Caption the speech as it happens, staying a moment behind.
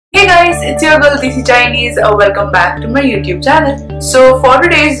guys, it's your girl Desi Chinese. Welcome back to my YouTube channel. So for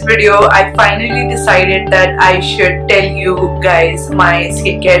today's video, I finally decided that I should tell you guys my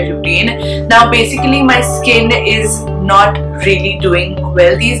skincare routine. Now basically my skin is not really doing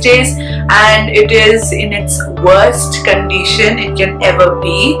well these days and it is in its worst condition it can ever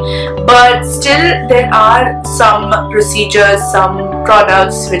be, but still there are some procedures, some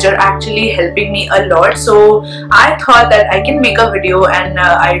products which are actually helping me a lot. So I thought that I can make a video, and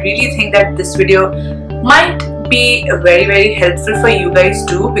I really think that this video might be very helpful for you guys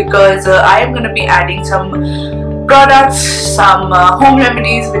too, because I am going to be adding some products, some home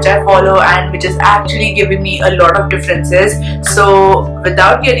remedies which I follow and which is actually giving me a lot of differences. So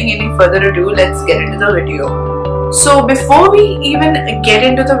without getting any further ado, let's get into the video. So before we even get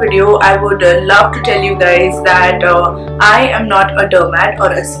into the video, I would love to tell you guys that I am not a dermat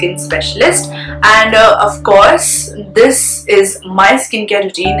or a skin specialist, and of course this is my skincare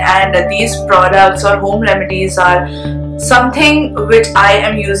routine, and these products or home remedies are something which I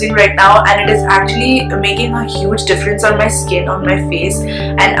am using right now, and it is actually making a huge difference on my skin, on my face,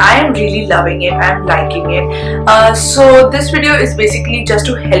 and I am really loving it. I am liking it. So this video is basically just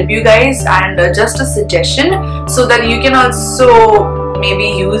to help you guys and just a suggestion, so that you can also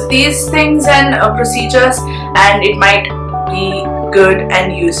maybe use these things and procedures, and it might be good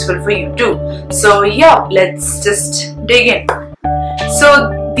and useful for you too. So yeah, let's just dig in.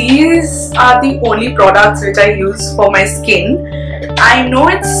 So these are the only products which I use for my skin. I know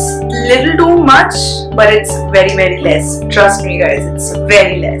it's little too much, but it's very less. Trust me guys, it's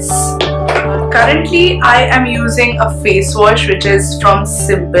very less. Currently I am using a face wash which is from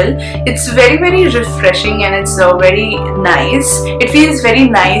Simple. It's very refreshing and it's very nice. It feels very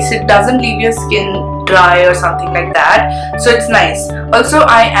nice. It doesn't leave your skin dry or something like that, so it's nice. Also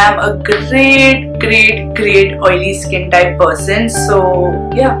I am a great oily skin type person, so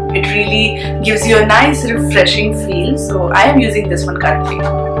yeah, it really gives you a nice refreshing feel. So I am using this one currently.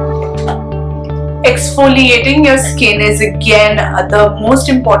 Exfoliating your skin is again the most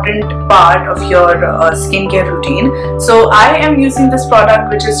important part of your skincare routine. So I am using this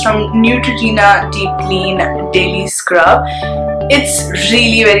product which is from Neutrogena Deep Clean Daily Scrub. It's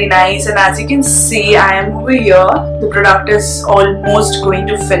really very nice, and as you can see, I am over here. The product is almost going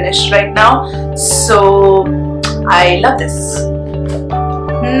to finish right now, so I love this.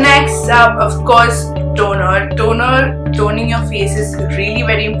 Next up, of course, toner. Toning your face is really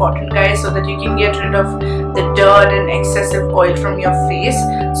very important guys, so that you can get rid of the dirt and excessive oil from your face.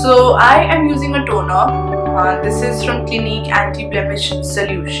 So I am using a toner. This is from Clinique Anti-Blemish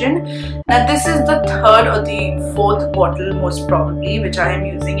Solution. Now this is the third or the fourth bottle most probably which I am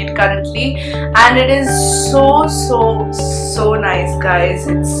using it currently, and it is so nice guys.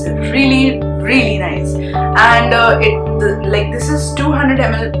 It's really nice, and this is 200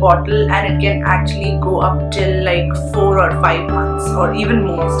 ml bottle, and it can actually go up till like 4 or 5 months or even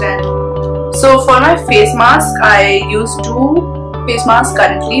more. So for my face mask, I use two face masks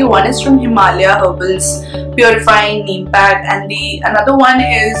currently. One is from Himalaya Herbals Purifying Neem Pack, and another one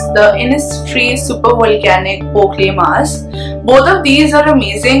is the Innisfree Super Volcanic Pore Mask. Both of these are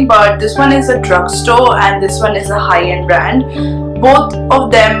amazing, but this one is a drugstore and this one is a high-end brand. Both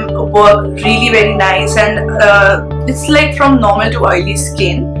of them work really very nice, and it's like from normal to oily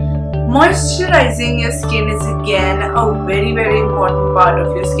skin. Moisturizing your skin is again a very important part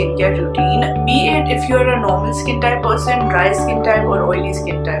of your skincare routine, be it if you're a normal skin type person, dry skin type or oily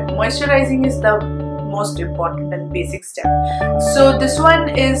skin type. Moisturizing is the most important and basic step. So this one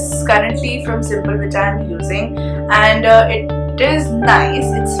is currently from Simple which I am using, and it is nice.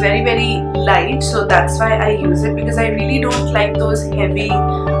 It's very light, so that's why I use it, because I really don't like those heavy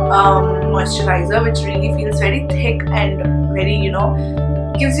moisturizer which really feels very thick and very,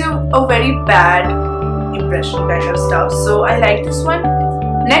 gives you a very bad impression kind of stuff. So I like this one.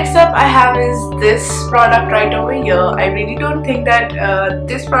 Next up I have is this product right over here. I really don't think that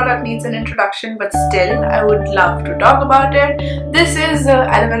this product needs an introduction, but still I would love to talk about it. This is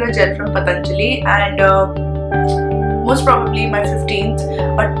aloe vera gel from Patanjali, and most probably my 15th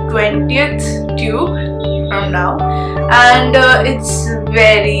or 20th tube from now, and it's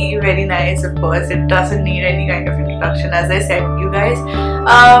very nice. Of course it doesn't need any kind of introduction, as I said you guys.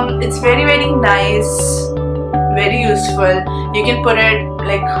 It's very nice, very useful. You can put it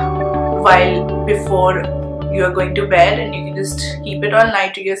like while before you are going to bed, and you can just keep it all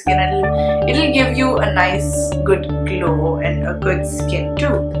night to your skin, and it'll give you a nice good glow and a good skin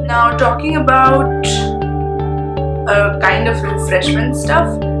too. Now talking about kind of refreshment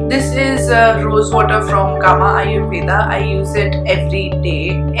stuff, this is rose water from Kama Ayurveda. I use it every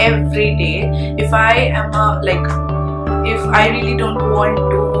day. If I am if I really don't want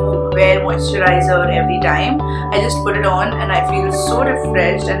to wear moisturizer every time. I just put it on and I feel so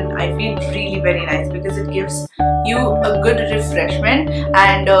refreshed, and I feel really very nice because it gives you a good refreshment,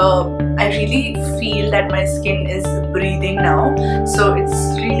 and I really feel that my skin is breathing now, so it's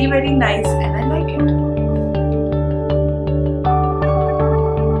really very nice and I like it.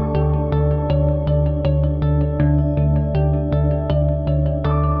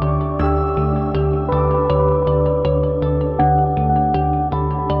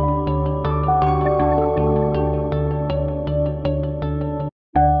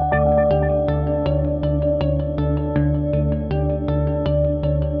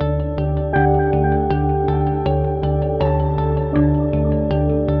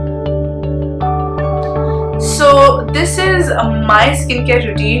 So this is my skincare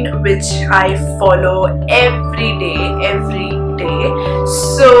routine which I follow every day.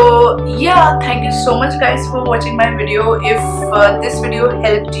 So yeah, thank you so much guys for watching my video. If this video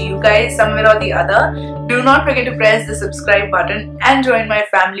helped you guys somewhere or the other, do not forget to press the subscribe button and join my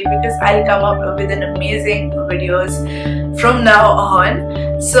family, because I'll come up with an amazing videos from now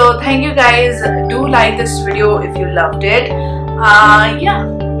on. So thank you guys. Do like this video if you loved it. Yeah,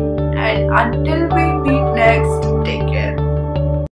 and until we meet next, take care.